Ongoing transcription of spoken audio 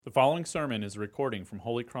The following sermon is a recording from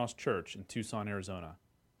Holy Cross Church in Tucson, Arizona.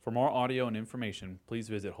 For more audio and information, please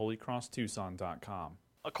visit holycrosstucson.com.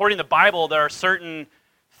 According to the Bible, there are certain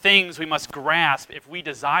things we must grasp if we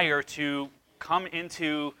desire to come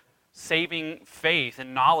into saving faith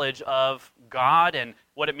and knowledge of God and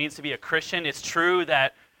what it means to be a Christian. It's true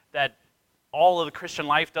that all of the Christian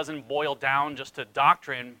life doesn't boil down just to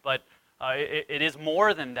doctrine, but it is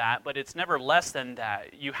more than that, but it's never less than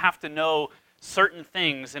that. You have to know certain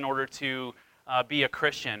things in order to be a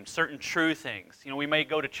Christian, certain true things. You know, we may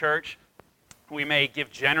go to church, we may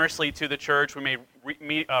give generously to the church, we may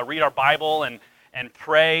read our Bible and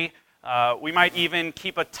pray. We might even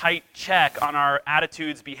keep a tight check on our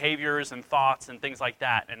attitudes, behaviors, and thoughts and things like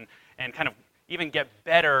that, and kind of even get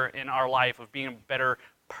better in our life of being a better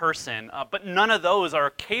person. But none of those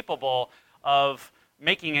are capable of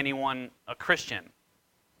making anyone a Christian.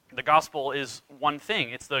 The gospel is one thing.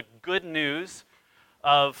 It's the good news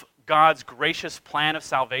of God's gracious plan of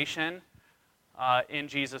salvation in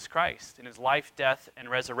Jesus Christ, in his life, death, and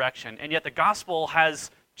resurrection. And yet the gospel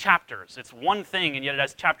has chapters. It's one thing, and yet it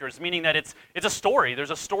has chapters, meaning that it's a story.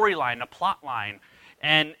 There's a storyline, a plot line.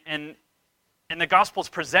 And the gospel is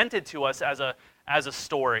presented to us as a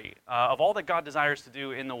story of all that God desires to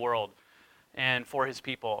do in the world and for his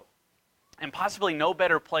people. And possibly no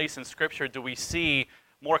better place in Scripture do we see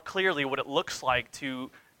more clearly what it looks like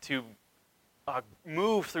to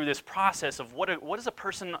move through this process of what is a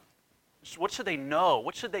person, what should they know,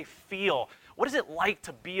 what should they feel, what is it like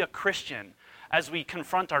to be a Christian as we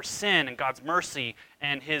confront our sin and God's mercy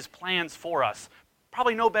and his plans for us.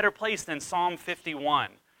 Probably no better place than Psalm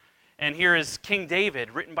 51. And here is King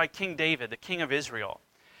David, written by King David, the king of Israel.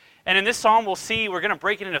 And in this psalm we'll see, we're going to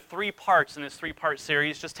break it into three parts in this three-part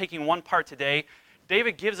series, just taking one part today.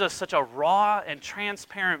 David gives us such a raw and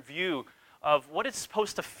transparent view of what it's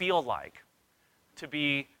supposed to feel like to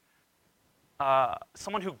be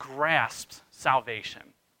someone who grasps salvation,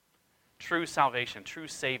 true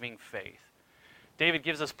saving faith. David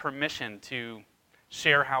gives us permission to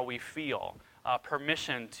share how we feel,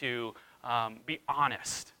 permission to be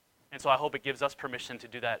honest. And so I hope it gives us permission to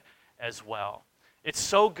do that as well. It's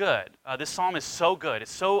so good. This psalm is so good.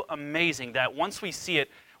 It's so amazing that once we see it,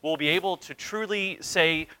 we'll be able to truly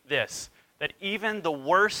say this, that even the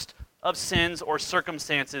worst of sins or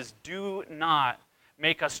circumstances do not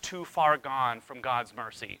make us too far gone from God's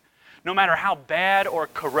mercy. No matter how bad or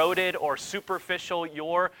corroded or superficial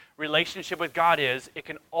your relationship with God is, it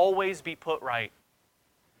can always be put right.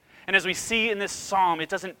 And as we see in this psalm, it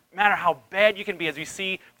doesn't matter how bad you can be, as we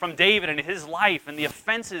see from David and his life and the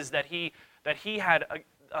offenses that he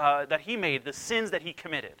made, the sins that he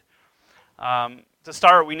committed. To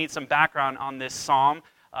start, we need some background on this psalm.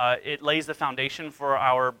 It lays the foundation for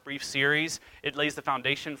our brief series. It lays the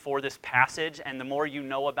foundation for this passage, and the more you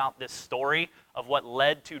know about this story of what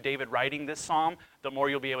led to David writing this psalm, the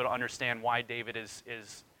more you'll be able to understand why David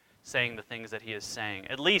is saying the things that he is saying.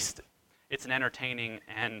 At least it's an entertaining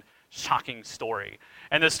and shocking story.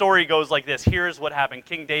 And the story goes like this. Here's what happened.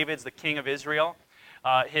 King David's the king of Israel.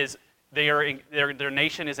 Their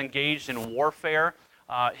nation is engaged in warfare.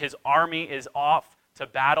 His army is off to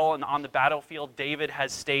battle, and on the battlefield, David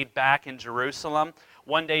has stayed back in Jerusalem.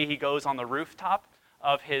 One day he goes on the rooftop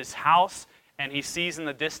of his house, and he sees in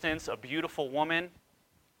the distance a beautiful woman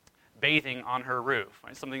bathing on her roof.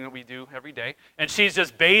 Right? Something that we do every day. And she's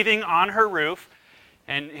just bathing on her roof,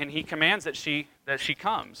 and he commands that she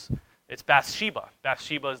comes. It's Bathsheba.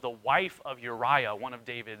 Bathsheba is the wife of Uriah, one of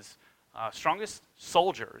David's strongest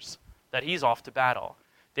soldiers, that he's off to battle.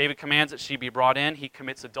 David commands that she be brought in. He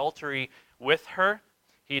commits adultery with her.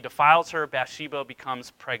 He defiles her. Bathsheba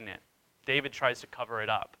becomes pregnant. David tries to cover it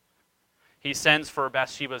up. He sends for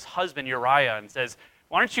Bathsheba's husband Uriah and says,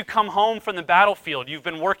 "Why don't you come home from the battlefield? You've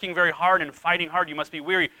been working very hard and fighting hard. You must be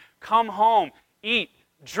weary. Come home, eat,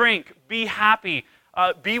 drink, be happy,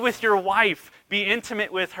 be with your wife, be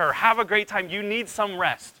intimate with her, have a great time. You need some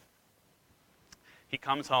rest." He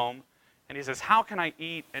comes home and he says, "How can I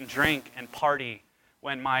eat and drink and party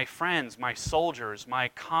when my friends, my soldiers, my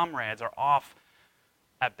comrades are off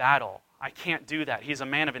at battle? I can't do that." He's a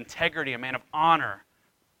man of integrity, a man of honor,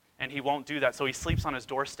 and he won't do that. So he sleeps on his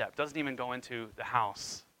doorstep, doesn't even go into the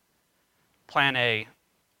house. Plan A,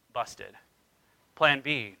 busted. Plan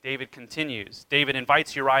B, David continues. David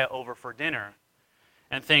invites Uriah over for dinner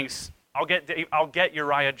and thinks, I'll get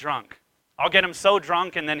Uriah drunk. I'll get him so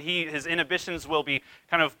drunk, and then his inhibitions will be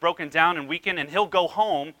kind of broken down and weakened, and he'll go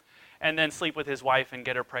home and then sleep with his wife and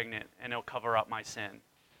get her pregnant, and he'll cover up my sin.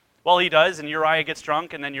 Well, he does, and Uriah gets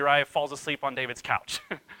drunk, and then Uriah falls asleep on David's couch.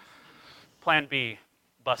 Plan B,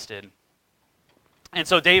 busted. And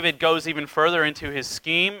so David goes even further into his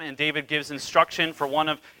scheme, and David gives instruction for one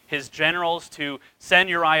of his generals to send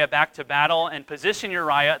Uriah back to battle and position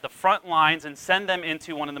Uriah at the front lines and send them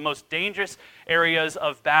into one of the most dangerous areas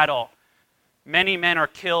of battle. Many men are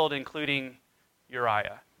killed, including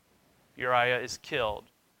Uriah. Uriah is killed.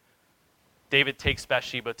 David takes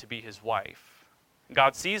Bathsheba to be his wife.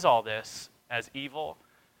 God sees all this as evil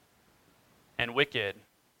and wicked,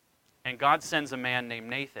 and God sends a man named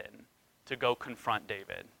Nathan to go confront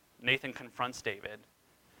David. Nathan confronts David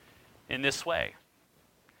in this way.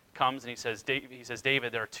 Comes and he says,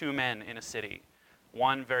 David, there are two men in a city.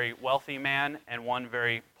 One very wealthy man and one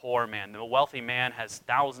very poor man. The wealthy man has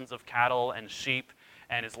thousands of cattle and sheep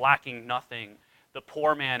and is lacking nothing. The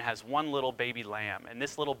poor man has one little baby lamb, and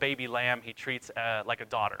this little baby lamb he treats like a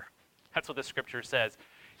daughter. That's what the scripture says.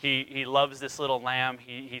 He loves this little lamb.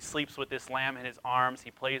 He sleeps with this lamb in his arms.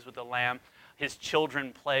 He plays with the lamb. His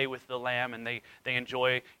children play with the lamb, and they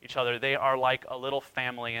enjoy each other. They are like a little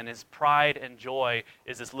family, and his pride and joy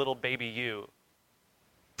is this little baby ewe.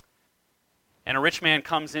 And a rich man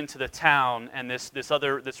comes into the town, and this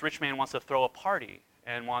rich man wants to throw a party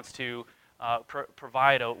and wants to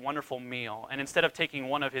provide a wonderful meal. And instead of taking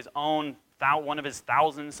one of his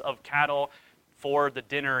thousands of cattle for the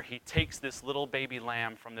dinner, he takes this little baby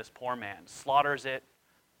lamb from this poor man, slaughters it,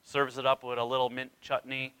 serves it up with a little mint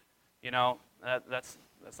chutney. You know, that's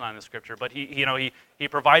not in the scripture, but he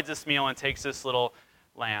provides this meal and takes this little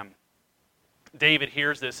lamb. David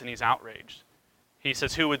hears this and he's outraged. He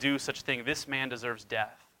says, "Who would do such a thing? This man deserves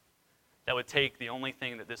death." That would take the only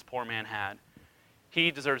thing that this poor man had. He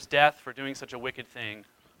deserves death for doing such a wicked thing,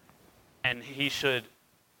 and he should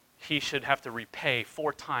have to repay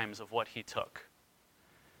 4 times of what he took.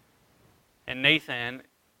 And Nathan,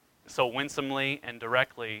 so winsomely and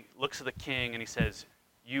directly, looks at the king and he says,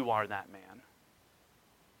 "You are that man."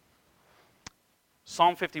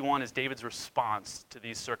 Psalm 51 is David's response to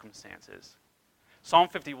these circumstances. Psalm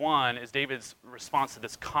 51 is David's response to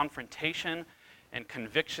this confrontation and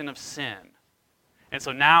conviction of sin. And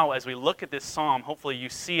so now, as we look at this psalm, hopefully you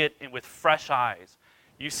see it with fresh eyes.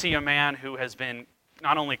 You see a man who has been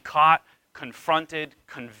not only caught, confronted,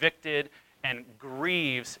 convicted, and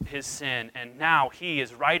grieves his sin. And now he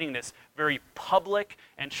is writing this very public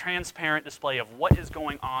and transparent display of what is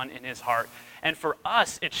going on in his heart. And for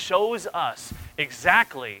us, it shows us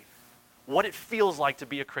exactly what it feels like to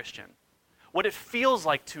be a Christian. What it feels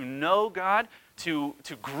like to know God, to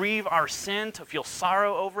grieve our sin, to feel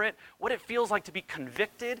sorrow over it, what it feels like to be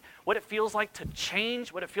convicted, what it feels like to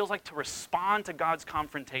change, what it feels like to respond to God's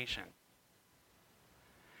confrontation.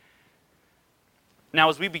 Now,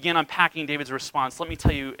 as we begin unpacking David's response, let me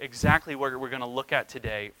tell you exactly what we're going to look at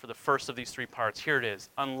today for the first of these 3 parts. Here it is.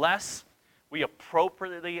 Unless we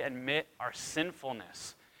appropriately admit our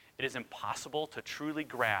sinfulness, it is impossible to truly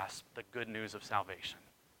grasp the good news of salvation.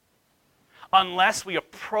 Unless we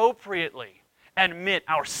appropriately admit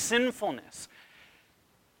our sinfulness,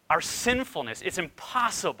 it's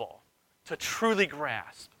impossible to truly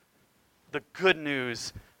grasp the good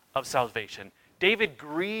news of salvation. David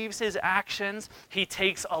grieves his actions. He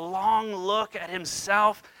takes a long look at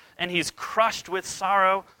himself, and he's crushed with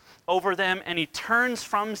sorrow over them, and he turns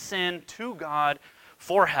from sin to God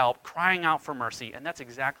for help, crying out for mercy. And that's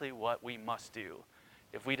exactly what we must do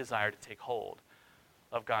if we desire to take hold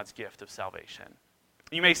of God's gift of salvation.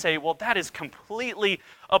 You may say, well, that is completely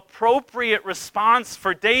appropriate response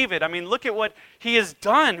for David. I mean, look at what he has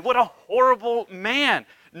done. What a horrible man.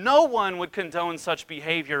 No one would condone such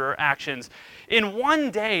behavior or actions. In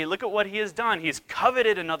one day, look at what he has done. He's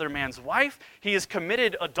coveted another man's wife. He has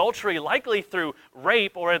committed adultery, likely through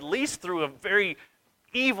rape, or at least through a very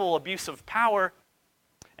evil abuse of power.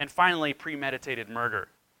 And finally, premeditated murder.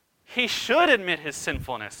 He should admit his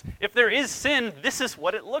sinfulness. If there is sin, this is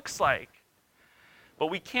what it looks like. But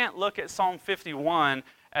we can't look at Psalm 51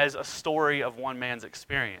 as a story of one man's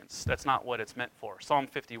experience. That's not what it's meant for. Psalm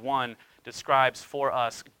 51 describes for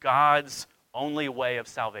us God's only way of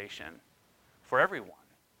salvation for everyone.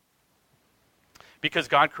 Because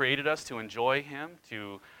God created us to enjoy Him,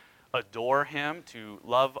 to adore Him, to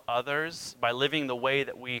love others. By living the way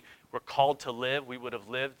that we were called to live, we would have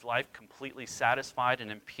lived life completely satisfied and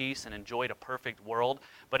in peace and enjoyed a perfect world.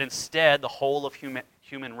 But instead, the whole of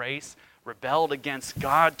human race rebelled against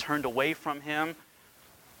God, turned away from Him,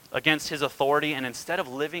 against His authority, and instead of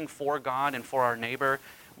living for God and for our neighbor,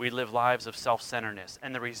 we live lives of self-centeredness.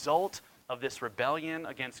 And the result of this rebellion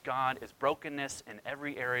against God is brokenness in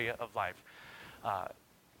every area of life.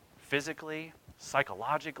 Physically,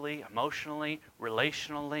 psychologically, emotionally,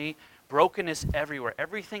 relationally, brokenness everywhere.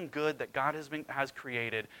 Everything good that God has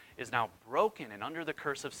created is now broken and under the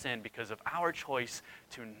curse of sin because of our choice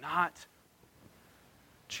to not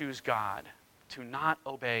choose God, to not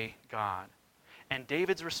obey God. And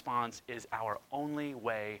David's response is our only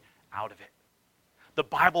way out of it. The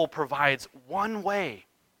Bible provides one way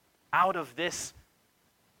out of this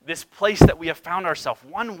place that we have found ourselves,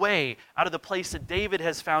 one way out of the place that David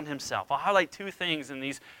has found himself. I'll highlight two things in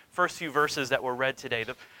these first few verses that were read today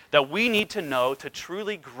that we need to know to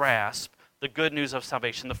truly grasp the good news of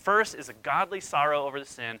salvation. The first is a godly sorrow over the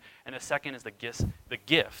sin, and the second is the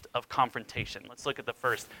gift of confrontation. Let's look at the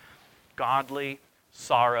first. Godly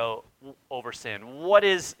sorrow over sin. What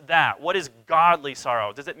is that? What is godly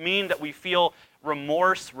sorrow? Does it mean that we feel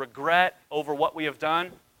remorse, regret over what we have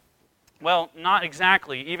done? Well, not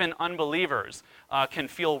exactly. Even unbelievers can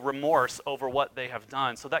feel remorse over what they have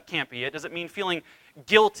done, so that can't be it. Does it mean feeling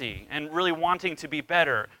guilty and really wanting to be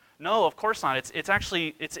better? No, of course not.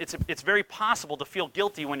 It's very possible to feel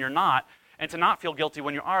guilty when you're not, and to not feel guilty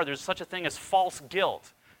when you are. There's such a thing as false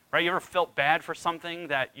guilt. Right? You ever felt bad for something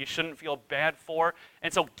that you shouldn't feel bad for?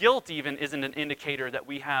 And so guilt even isn't an indicator that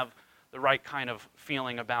we have the right kind of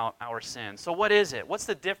feeling about our sin. So what is it? What's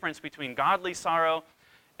the difference between godly sorrow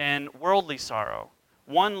and worldly sorrow?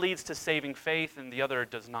 One leads to saving faith and the other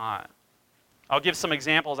does not. I'll give some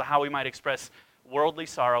examples of how we might express worldly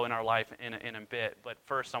sorrow in our life in a bit, but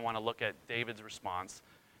first I want to look at David's response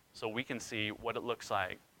so we can see what it looks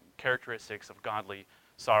like, characteristics of godly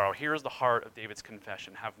sorrow. Here is the heart of David's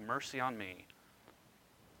confession. Have mercy on me,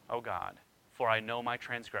 O God, for I know my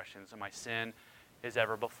transgressions and my sin is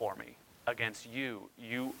ever before me. Against you,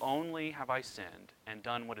 you only have I sinned and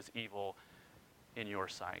done what is evil in your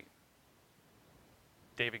sight.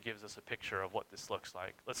 David gives us a picture of what this looks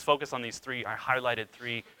like. Let's focus on these three. I highlighted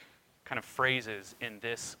three kind of phrases in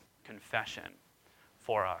this confession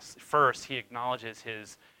for us. First, he acknowledges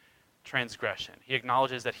his transgression. He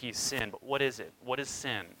acknowledges that he's sinned. But what is it? What is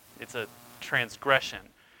sin? It's a transgression.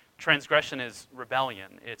 Transgression is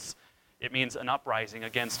rebellion. It means an uprising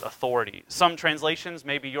against authority. Some translations,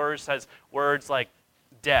 maybe yours, has words like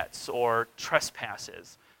debts or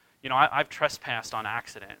trespasses. You know, I've trespassed on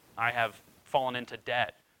accident. I have fallen into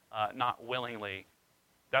debt, not willingly.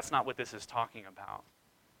 That's not what this is talking about.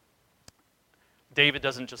 David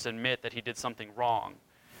doesn't just admit that he did something wrong.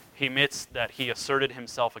 He admits that he asserted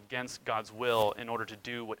himself against God's will in order to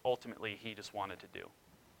do what ultimately he just wanted to do.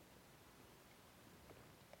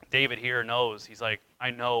 David here knows, he's like,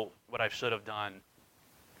 I know what I should have done,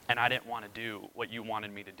 and I didn't want to do what you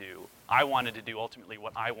wanted me to do. I wanted to do ultimately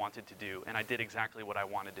what I wanted to do, and I did exactly what I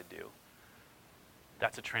wanted to do.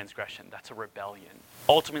 That's a transgression. That's a rebellion.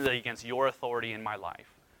 Ultimately against your authority in my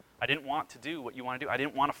life. I didn't want to do what you want to do. I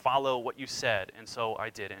didn't want to follow what you said, and so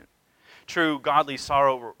I didn't. True godly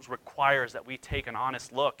sorrow requires that we take an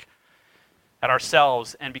honest look at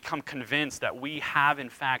ourselves and become convinced that we have, in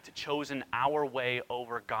fact, chosen our way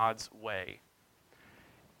over God's way.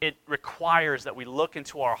 It requires that we look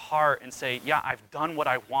into our heart and say, yeah, I've done what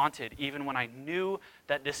I wanted, even when I knew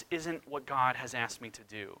that this isn't what God has asked me to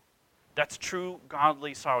do. That's true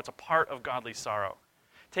godly sorrow. It's a part of godly sorrow.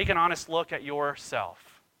 Take an honest look at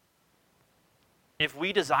yourself. If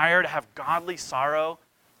we desire to have godly sorrow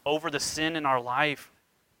over the sin in our life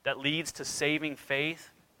that leads to saving faith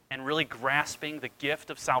and really grasping the gift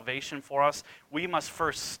of salvation for us, we must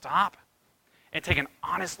first stop and take an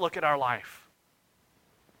honest look at our life.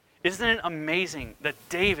 Isn't it amazing that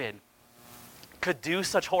David could do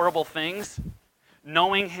such horrible things,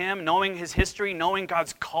 knowing him, knowing his history, knowing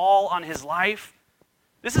God's call on his life?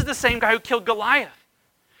 This is the same guy who killed Goliath.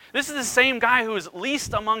 This is the same guy who is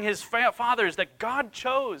least among his fathers that God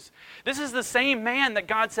chose. This is the same man that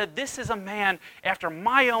God said, this is a man after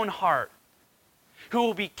my own heart, who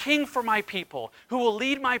will be king for my people, who will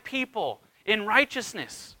lead my people in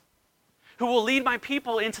righteousness, who will lead my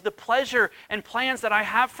people into the pleasure and plans that I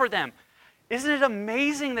have for them. Isn't it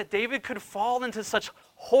amazing that David could fall into such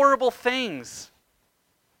horrible things?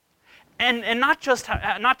 And not just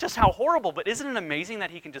how horrible, but isn't it amazing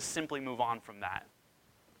that he can just simply move on from that?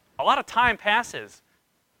 A lot of time passes.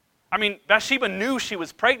 I mean, Bathsheba knew she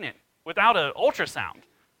was pregnant without an ultrasound.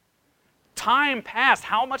 Time passed.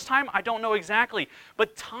 How much time? I don't know exactly.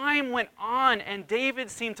 But time went on, and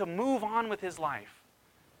David seemed to move on with his life.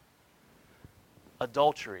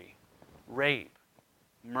 Adultery, rape,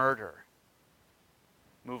 murder.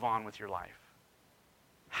 Move on with your life.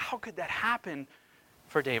 How could that happen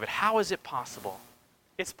for David? How is it possible?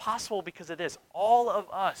 It's possible because of this. All of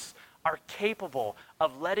us are capable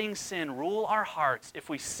of letting sin rule our hearts if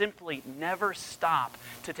we simply never stop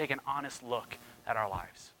to take an honest look at our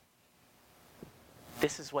lives.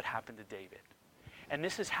 This is what happened to David. And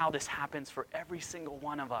this is how this happens for every single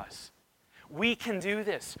one of us. We can do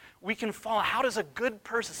this. We can fall. How does a good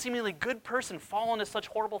person, seemingly good person, fall into such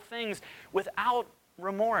horrible things without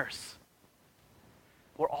remorse?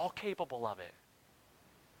 We're all capable of it.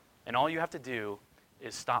 And all you have to do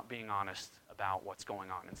is stop being honest about what's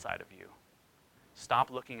going on inside of you.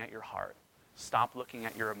 Stop looking at your heart. Stop looking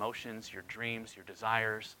at your emotions, your dreams, your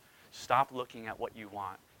desires. Stop looking at what you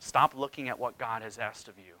want. Stop looking at what God has asked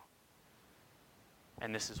of you.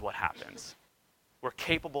 And this is what happens. We're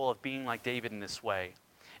capable of being like David in this way.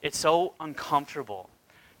 It's so uncomfortable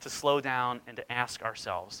to slow down and to ask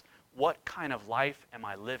ourselves, what kind of life am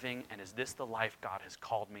I living, and is this the life God has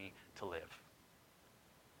called me to live?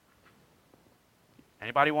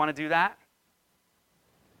 Anybody want to do that?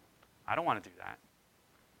 I don't want to do that.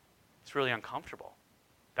 It's really uncomfortable.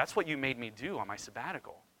 That's what you made me do on my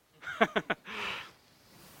sabbatical.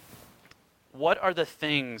 What are the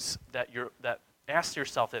things ask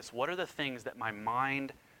yourself this, what are the things that my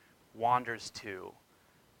mind wanders to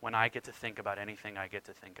when I get to think about anything I get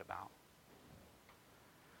to think about?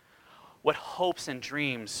 What hopes and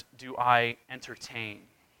dreams do I entertain?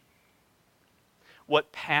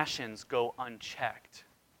 What passions go unchecked?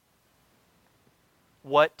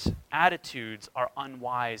 What attitudes are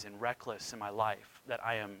unwise and reckless in my life that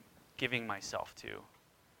I am giving myself to?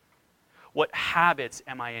 What habits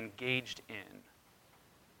am I engaged in?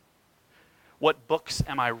 What books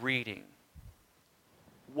am I reading?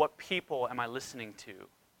 What people am I listening to?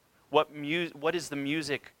 What is the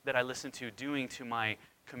music that I listen to doing to my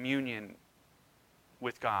communion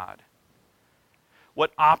with God?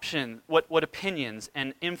 What opinions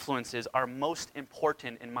and influences are most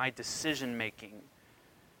important in my decision making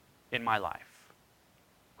in my life?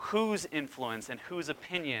 Whose influence and whose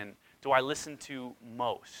opinion do I listen to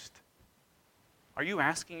most? Are you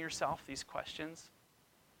asking yourself these questions?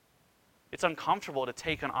 It's uncomfortable to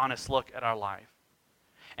take an honest look at our life.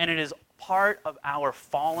 And it is part of our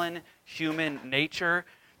fallen human nature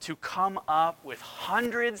to come up with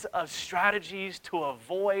hundreds of strategies to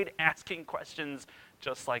avoid asking questions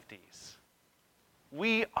just like these.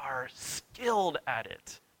 We are skilled at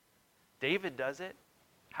it. David does it.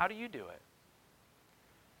 How do you do it?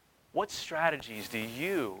 What strategies do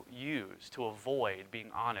you use to avoid being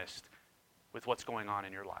honest with what's going on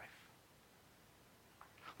in your life?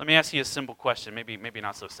 Let me ask you a simple question, maybe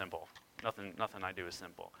not so simple. Nothing I do is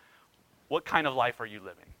simple. What kind of life are you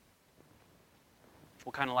living?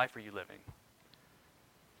 What kind of life are you living?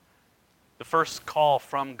 The first call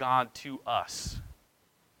from God to us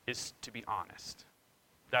is to be honest.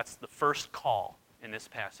 That's the first call in this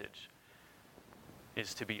passage,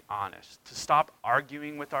 is to be honest. To stop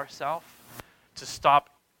arguing with ourselves, to stop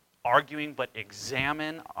arguing but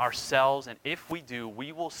examine ourselves, and if we do,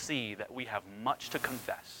 we will see that we have much to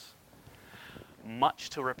confess,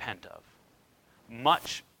 much to repent of,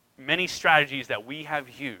 many strategies that we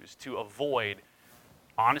have used to avoid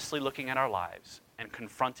honestly looking at our lives and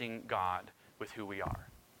confronting God with who we are.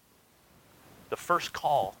 The first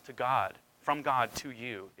call to God, from God to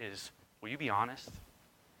you, is, will you be honest?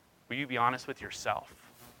 Will you be honest with yourself?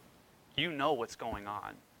 You know what's going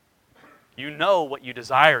on. You know what you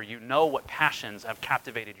desire. You know what passions have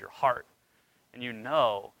captivated your heart. And you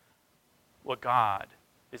know what God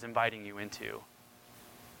is inviting you into.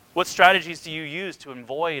 What strategies do you use to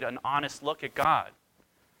avoid an honest look at God?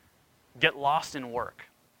 Get lost in work.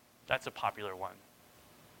 That's a popular one.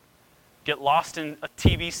 Get lost in a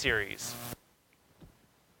TV series.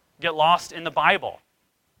 Get lost in the Bible.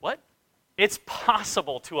 What? It's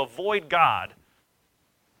possible to avoid God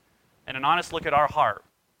and an honest look at our heart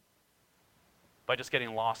by just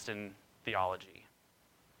getting lost in theology.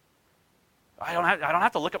 I don't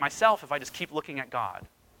have to look at myself if I just keep looking at God.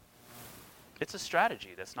 It's a strategy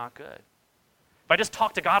that's not good. If I just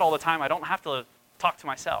talk to God all the time, I don't have to talk to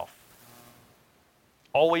myself.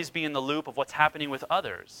 Always be in the loop of what's happening with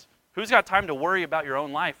others. Who's got time to worry about your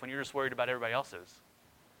own life when you're just worried about everybody else's?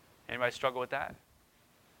 Anybody struggle with that?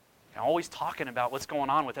 I'm always talking about what's going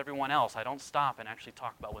on with everyone else. I don't stop and actually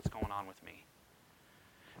talk about what's going on with me.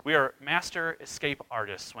 We are master escape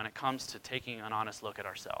artists when it comes to taking an honest look at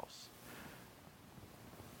ourselves.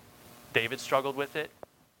 David struggled with it,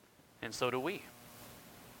 and so do we.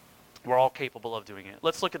 We're all capable of doing it.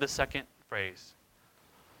 Let's look at the second phrase.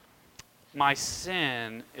 My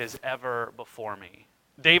sin is ever before me.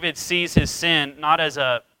 David sees his sin not as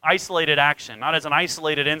an isolated action, not as an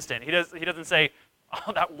isolated instant. He doesn't say,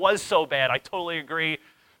 oh, that was so bad. I totally agree.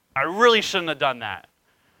 I really shouldn't have done that.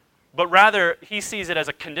 But rather, he sees it as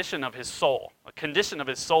a condition of his soul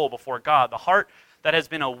before God, the heart that has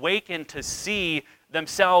been awakened to see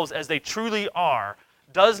themselves as they truly are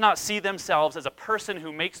does not see themselves as a person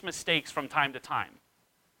who makes mistakes from time to time,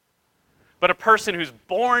 but a person who's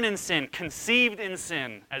born in sin, conceived in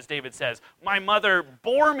sin, as David says. My mother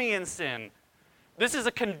bore me in sin. This is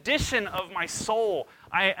a condition of my soul.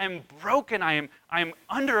 I am broken. I am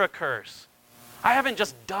under a curse. I haven't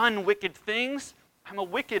just done wicked things. I'm a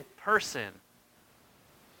wicked person.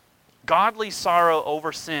 Godly sorrow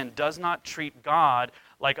over sin does not treat God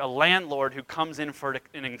like a landlord who comes in for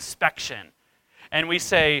an inspection. And we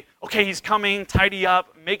say, okay, he's coming, tidy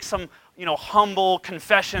up, make some humble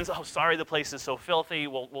confessions. Oh, sorry, the place is so filthy.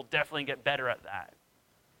 We'll definitely get better at that.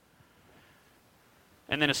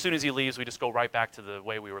 And then as soon as he leaves, we just go right back to the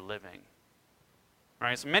way we were living.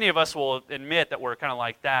 Right? So many of us will admit that we're kind of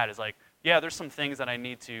like that. It's like, yeah, there's some things that I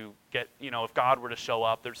need to get, if God were to show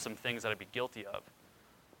up, there's some things that I'd be guilty of.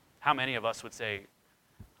 How many of us would say,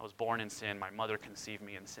 I was born in sin, my mother conceived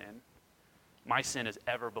me in sin. My sin is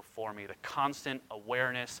ever before me. The constant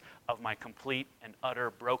awareness of my complete and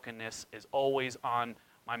utter brokenness is always on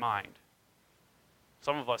my mind.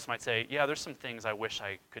 Some of us might say, yeah, there's some things I wish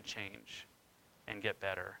I could change and get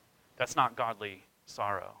better. That's not godly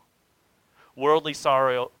sorrow. Worldly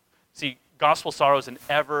sorrow, see, gospel sorrow is an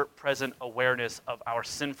ever-present awareness of our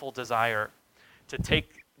sinful desire to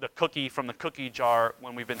take the cookie from the cookie jar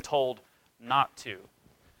when we've been told not to.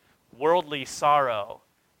 Worldly sorrow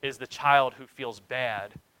is the child who feels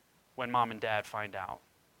bad when mom and dad find out.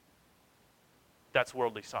 That's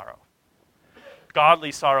worldly sorrow.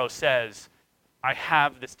 Godly sorrow says, I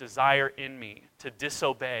have this desire in me to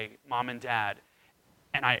disobey mom and dad,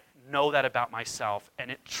 and I know that about myself, and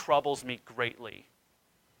it troubles me greatly.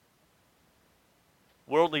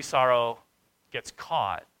 Worldly sorrow gets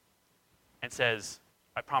caught and says,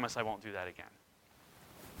 I promise I won't do that again.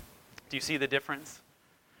 Do you see the difference?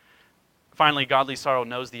 Finally, godly sorrow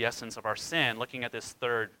knows the essence of our sin. Looking at this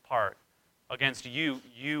third part, against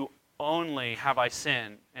you only have I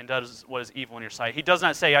sinned and does what is evil in your sight. He does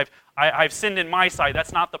not say, I've sinned in my sight.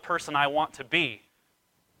 That's not the person I want to be.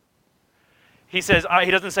 He says,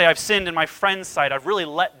 he doesn't say, I've sinned in my friend's sight. I've really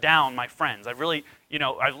let down my friends. I've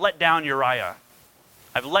let down Uriah.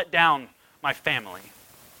 I've let down my family.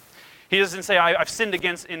 He doesn't say, I've sinned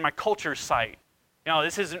against in my culture's sight.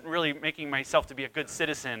 This isn't really making myself to be a good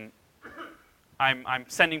citizen. I'm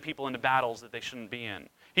sending people into battles that they shouldn't be in.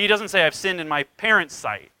 He doesn't say, I've sinned in my parents'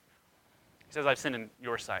 sight. He says, I've sinned in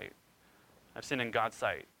your sight. I've sinned in God's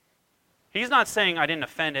sight. He's not saying I didn't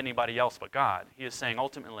offend anybody else but God. He is saying,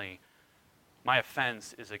 ultimately, my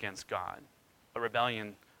offense is against God, a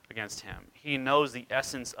rebellion against him. He knows the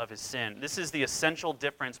essence of his sin. This is the essential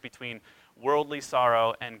difference between worldly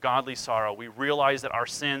sorrow and godly sorrow. We realize that our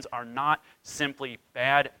sins are not simply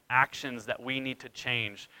bad actions that we need to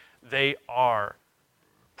change. They are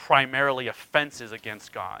primarily offenses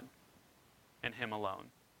against God and him alone.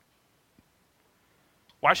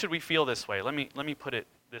 Why should we feel this way? Let me put it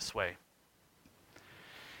this way.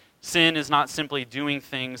 Sin is not simply doing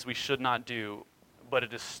things we should not do, but a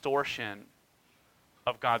distortion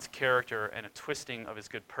of God's character and a twisting of his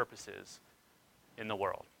good purposes in the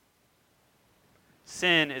world.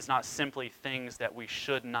 Sin is not simply things that we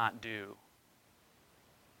should not do.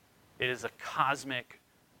 It is a cosmic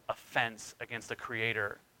offense against the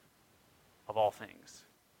creator of all things,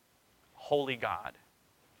 holy God.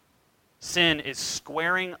 Sin is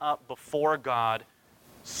squaring up before God,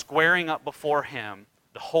 squaring up before him,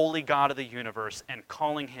 the holy God of the universe, and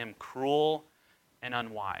calling him cruel and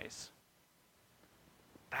unwise.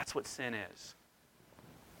 That's what sin is.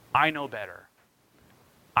 I know better.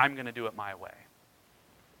 I'm going to do it my way.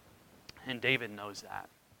 And David knows that.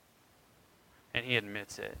 And he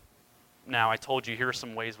admits it. Now, I told you, here are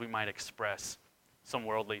some ways we might express some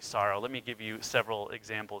worldly sorrow. Let me give you several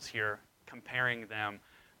examples here, comparing them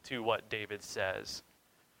to what David says.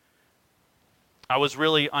 I was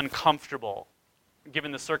really uncomfortable.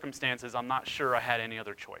 Given the circumstances, I'm not sure I had any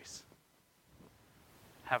other choice.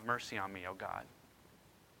 Have mercy on me, O God.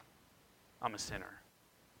 I'm a sinner.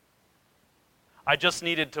 I just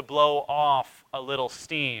needed to blow off a little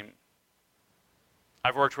steam.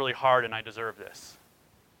 I've worked really hard and I deserve this.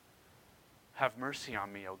 Have mercy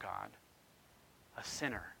on me, O God, a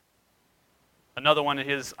sinner. Another one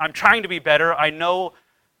is, I'm trying to be better. I know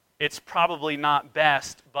it's probably not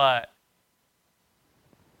best, but...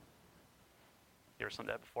 You ever said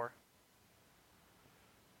that before?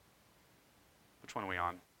 Which one are we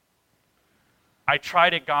on? I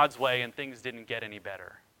tried it God's way and things didn't get any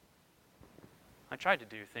better. I tried to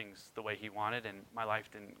do things the way he wanted and my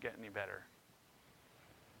life didn't get any better.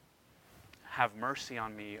 Have mercy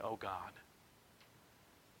on me, O God,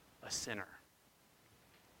 a sinner.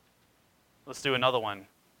 Let's do another one.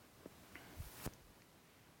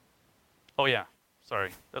 Oh yeah,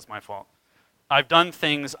 sorry, that's my fault. I've done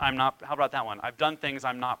things I'm not, how about that one? I've done things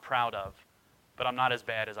I'm not proud of, but I'm not as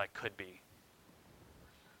bad as I could be.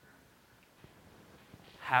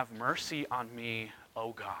 Have mercy on me,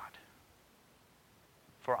 O God,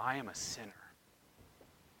 for I am a sinner.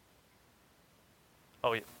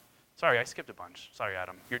 Oh, yeah. Sorry, I skipped a bunch. Sorry,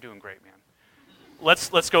 Adam. You're doing great, man.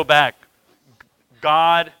 Let's go back.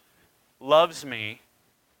 God loves me.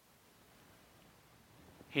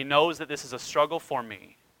 He knows that this is a struggle for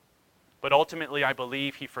me, but ultimately I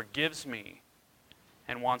believe he forgives me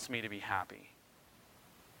and wants me to be happy.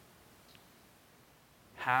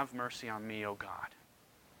 Have mercy on me, O God,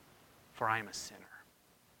 for I am a sinner.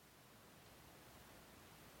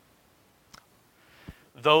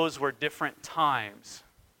 Those were different times,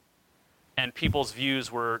 and people's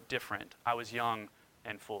views were different. I was young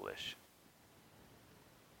and foolish.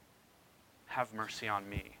 Have mercy on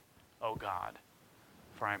me, O God,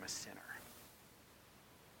 for I am a sinner.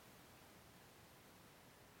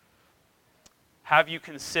 Have you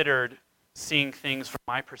considered seeing things from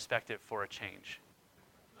my perspective for a change?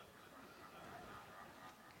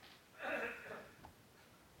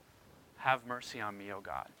 Have mercy on me, O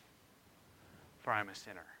God, for I am a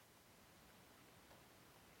sinner.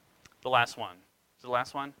 The last one. Is it the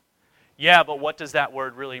last one? Yeah, but what does that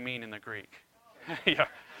word really mean in the Greek? Yeah.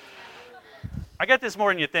 I get this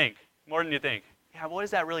more than you think. More than you think. Yeah, but what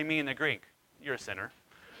does that really mean in the Greek? You're a sinner.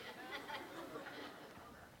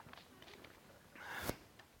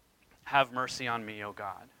 Have mercy on me, O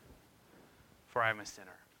God, for I am a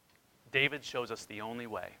sinner. David shows us the only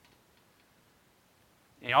way.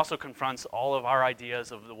 And he also confronts all of our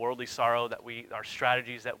ideas of the worldly sorrow our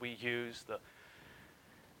strategies that we use,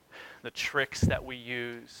 the tricks that we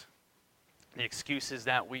use, the excuses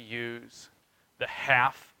that we use, the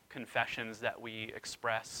half confessions that we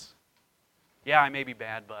express. Yeah, I may be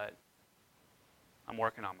bad, but I'm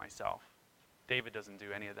working on myself. David doesn't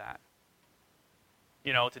do any of that.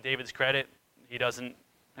 You know, to David's credit, he doesn't,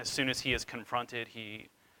 as soon as he is confronted, he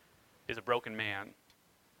is a broken man,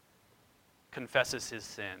 confesses his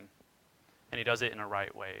sin, and he does it in a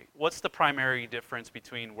right way. What's the primary difference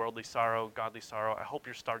between worldly sorrow, godly sorrow? I hope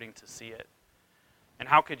you're starting to see it. And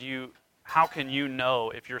how can you know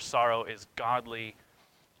if your sorrow is godly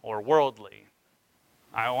or worldly?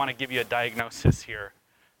 I want to give you a diagnosis here,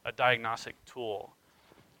 a diagnostic tool.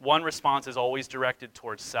 One response is always directed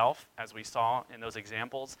towards self, as we saw in those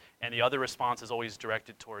examples, and the other response is always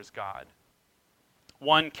directed towards God.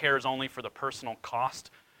 One cares only for the personal cost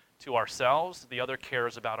to ourselves. The other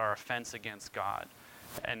cares about our offense against God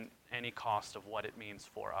and any cost of what it means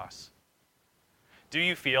for us. Do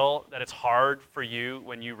you feel that it's hard for you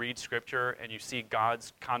when you read Scripture and you see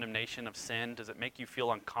God's condemnation of sin? Does it make you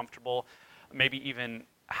feel uncomfortable? Maybe even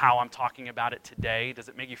how I'm talking about it today? Does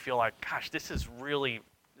it make you feel like, gosh, this is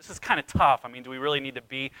kind of tough? I mean, do we really need to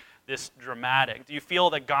be this dramatic? Do you feel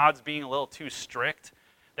that God's being a little too strict?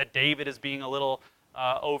 That David is being a little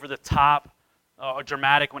over the top or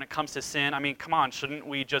dramatic when it comes to sin? I mean, come on, shouldn't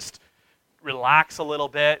we just relax a little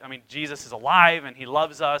bit? I mean, Jesus is alive and he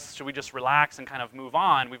loves us. Should we just relax and kind of move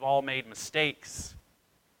on? We've all made mistakes.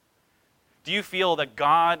 Do you feel that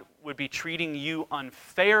God would be treating you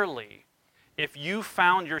unfairly if you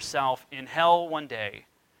found yourself in hell one day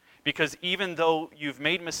because even though you've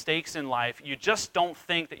made mistakes in life, you just don't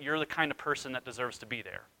think that you're the kind of person that deserves to be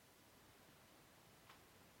there?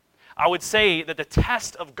 I would say that the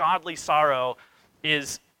test of godly sorrow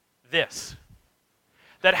is this: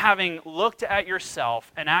 that having looked at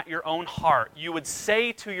yourself and at your own heart, you would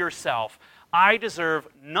say to yourself, I deserve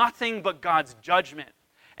nothing but God's judgment.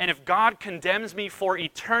 And if God condemns me for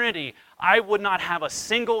eternity, I would not have a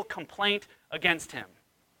single complaint against him.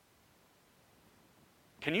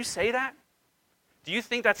 Can you say that? Do you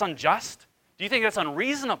think that's unjust? Do you think that's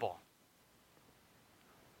unreasonable?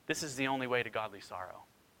 This is the only way to godly sorrow.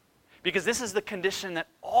 Because this is the condition that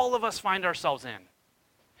all of us find ourselves in.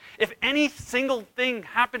 If any single thing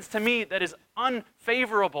happens to me that is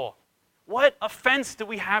unfavorable, what offense do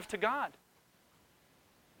we have to God?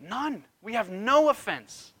 None. We have no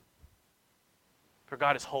offense. For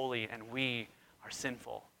God is holy and we are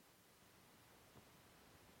sinful.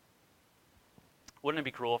 Wouldn't it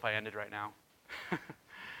be cruel if I ended right now?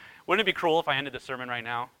 Wouldn't it be cruel if I ended the sermon right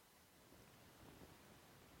now?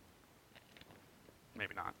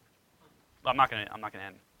 Maybe not. I'm not going to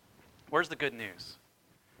end. Where's the good news?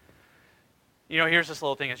 You know, here's this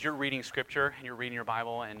little thing. As you're reading Scripture and you're reading your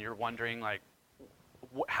Bible and you're wondering, like,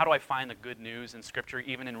 how do I find the good news in Scripture,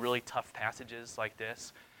 even in really tough passages like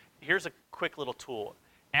this? Here's a quick little tool.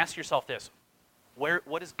 Ask yourself this: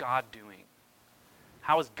 What is God doing?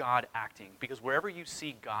 How is God acting? Because wherever you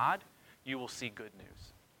see God, you will see good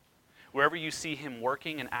news. Wherever you see him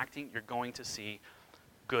working and acting, you're going to see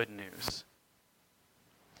good news.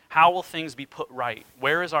 How will things be put right?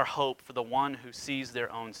 Where is our hope for the one who sees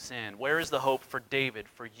their own sin? Where is the hope for David,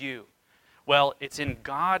 for you? Well, it's in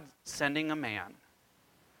God sending a man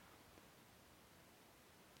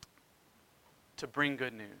to bring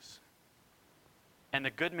good news. And the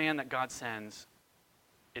good man that God sends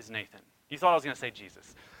is Nathan. You thought I was going to say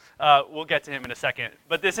Jesus. We'll get to him in a second.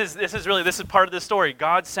 But this is part of the story.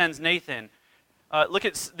 God sends Nathan.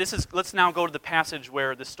 Let's now go to the passage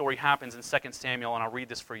where this story happens in 2 Samuel, and I'll read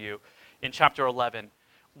this for you in chapter 11.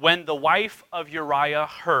 When the wife of Uriah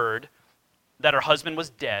heard that her husband was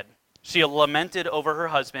dead, she lamented over her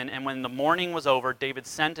husband, and when the mourning was over, David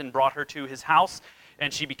sent and brought her to his house,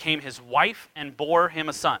 and she became his wife and bore him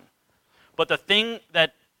a son. But the thing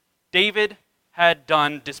that David had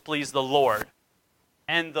done displeased the Lord,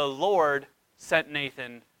 and the Lord sent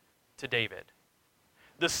Nathan to David.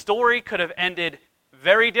 The story could have ended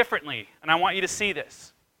very differently, and I want you to see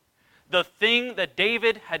this. The thing that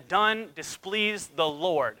David had done displeased the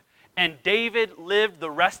Lord, and David lived the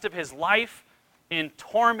rest of his life in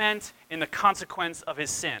torment in the consequence of his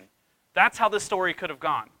sin. That's how the story could have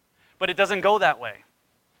gone. But it doesn't go that way.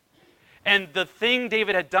 And the thing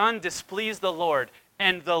David had done displeased the Lord,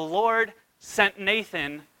 and the Lord sent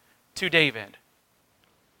Nathan to David.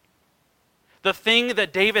 The thing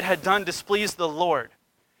that David had done displeased the Lord,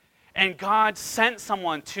 and God sent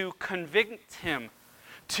someone to convict him,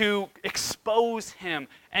 to expose him,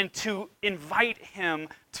 and to invite him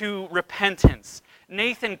to repentance.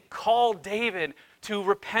 Nathan called David to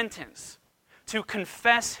repentance, to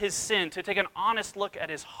confess his sin, to take an honest look at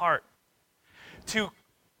his heart, to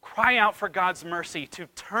cry out for God's mercy, to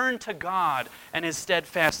turn to God and his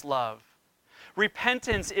steadfast love.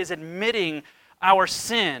 Repentance is admitting our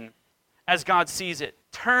sin as God sees it,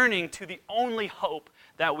 turning to the only hope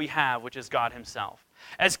that we have, which is God himself.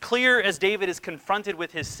 As clear as David is confronted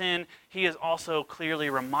with his sin, he is also clearly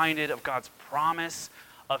reminded of God's promise,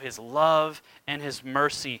 of his love and his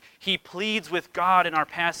mercy. He pleads with God in our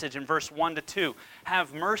passage in verse 1-2.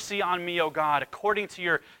 Have mercy on me, O God, according to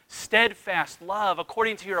your steadfast love,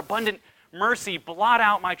 according to your abundant mercy, blot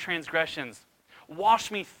out my transgressions. Wash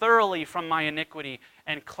me thoroughly from my iniquity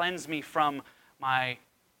and cleanse me from my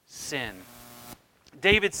sin.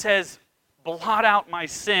 David says, blot out my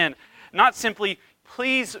sin. Not simply,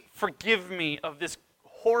 please forgive me of this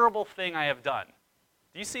horrible thing I have done.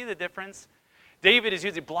 Do you see the difference? David is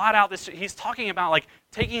using blot out this. He's talking about like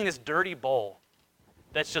taking this dirty bowl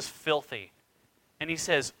that's just filthy. And he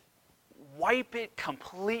says, wipe it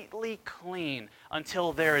completely clean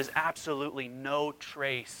until there is absolutely no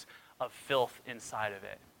trace of filth inside of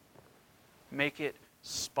it. Make it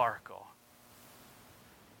sparkle.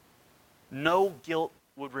 No guilt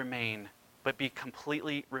would remain, but be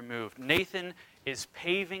completely removed. Nathan is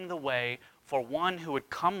paving the way for one who would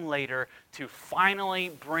come later to finally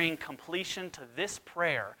bring completion to this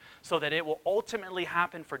prayer so that it will ultimately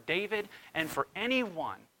happen for David and for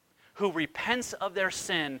anyone who repents of their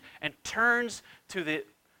sin and turns to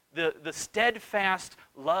the steadfast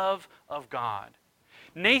love of God.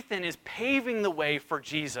 Nathan is paving the way for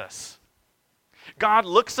Jesus. God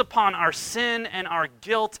looks upon our sin and our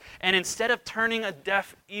guilt, and instead of turning a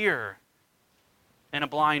deaf ear and a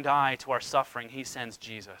blind eye to our suffering, he sends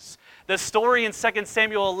Jesus. The story in 2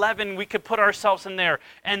 Samuel 11, we could put ourselves in there.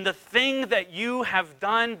 And the thing that you have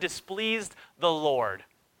done displeased the Lord.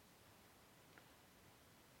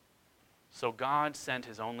 So God sent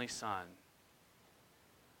his only Son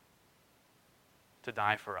to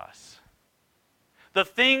die for us. The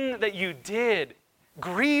thing that you did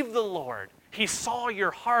grieved the Lord. He saw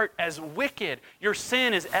your heart as wicked. Your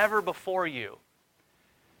sin is ever before you.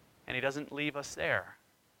 And he doesn't leave us there.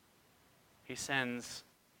 He sends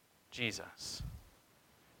Jesus.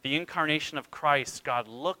 The incarnation of Christ, God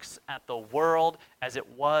looks at the world as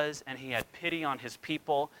it was, and he had pity on his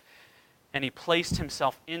people, and he placed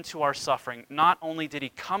himself into our suffering. Not only did he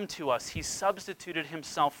come to us, he substituted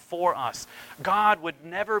himself for us. God would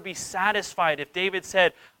never be satisfied if David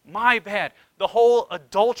said, my bad, the whole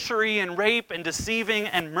adultery and rape and deceiving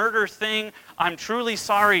and murder thing, I'm truly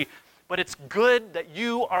sorry, but it's good that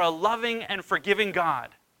you are a loving and forgiving God.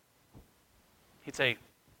 He'd say,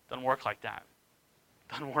 doesn't work like that.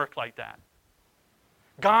 Doesn't work like that.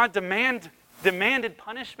 God demanded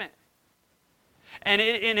punishment. And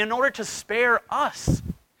in order to spare us,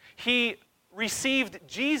 he received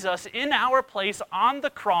Jesus in our place on the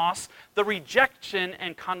cross, the rejection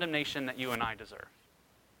and condemnation that you and I deserve.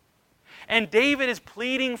 And David is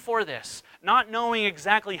pleading for this, not knowing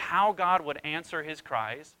exactly how God would answer his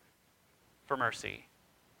cries for mercy,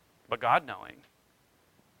 but God knowing.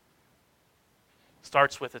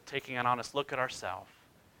 Starts with taking an honest look at ourselves,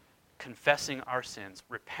 confessing our sins,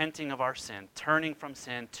 repenting of our sin, turning from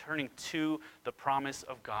sin, turning to the promise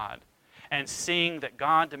of God, and seeing that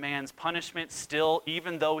God demands punishment still,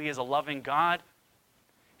 even though he is a loving God.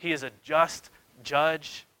 He is a just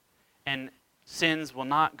judge, and sins will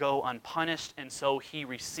not go unpunished, and so he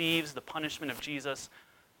receives the punishment of Jesus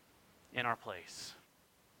in our place.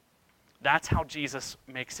 That's how Jesus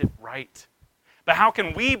makes it right. But how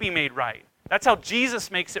can we be made right? That's how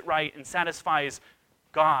Jesus makes it right and satisfies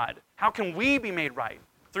God. How can we be made right?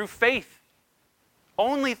 Through faith.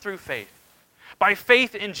 Only through faith. By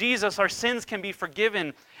faith in Jesus, our sins can be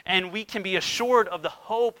forgiven, and we can be assured of the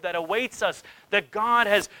hope that awaits us, that God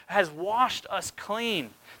has washed us clean,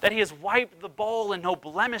 that he has wiped the bowl and no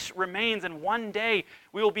blemish remains, and one day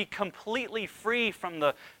we will be completely free from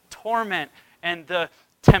the torment and the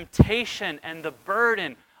temptation and the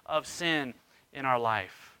burden of sin in our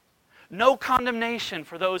life. No condemnation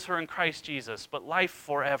for those who are in Christ Jesus, but life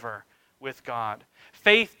forever with God.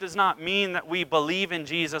 Faith does not mean that we believe in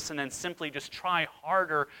Jesus and then simply just try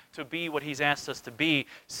harder to be what he's asked us to be.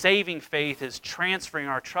 Saving faith is transferring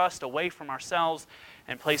our trust away from ourselves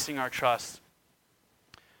and placing our trust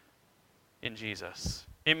in Jesus.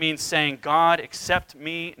 It means saying, God, accept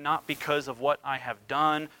me not because of what I have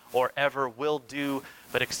done or ever will do,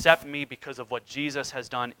 but accept me because of what Jesus has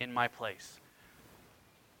done in my place.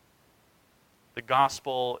 The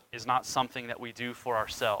gospel is not something that we do for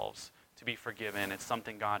ourselves to be forgiven. It's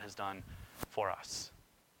something God has done for us.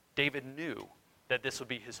 David knew that this would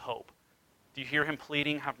be his hope. Do you hear him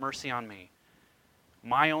pleading, have mercy on me?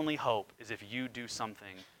 My only hope is if you do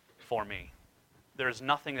something for me. There is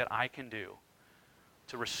nothing that I can do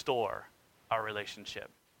to restore our relationship.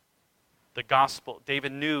 The gospel,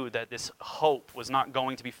 David knew that this hope was not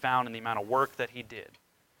going to be found in the amount of work that he did,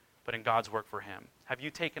 but in God's work for him. Have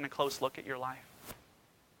you taken a close look at your life?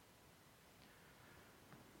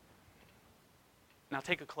 Now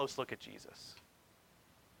take a close look at Jesus.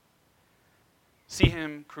 See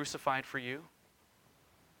him crucified for you.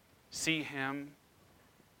 See him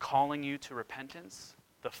calling you to repentance.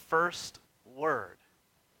 The first word,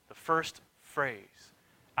 the first phrase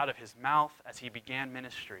out of his mouth as he began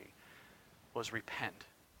ministry was repent,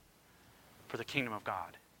 for the kingdom of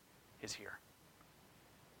God is here.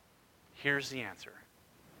 Here's the answer.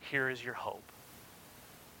 Here is your hope.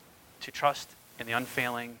 To trust in the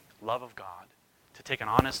unfailing love of God, to take an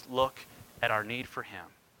honest look at our need for him.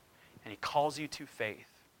 And he calls you to faith.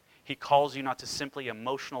 He calls you not to simply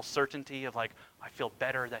emotional certainty of like, I feel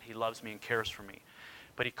better that he loves me and cares for me.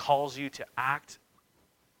 But he calls you to act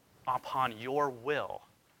upon your will,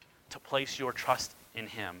 to place your trust in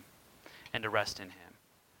him and to rest in him.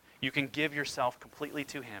 You can give yourself completely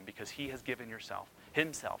to him because he has given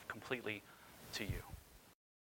himself completely to you.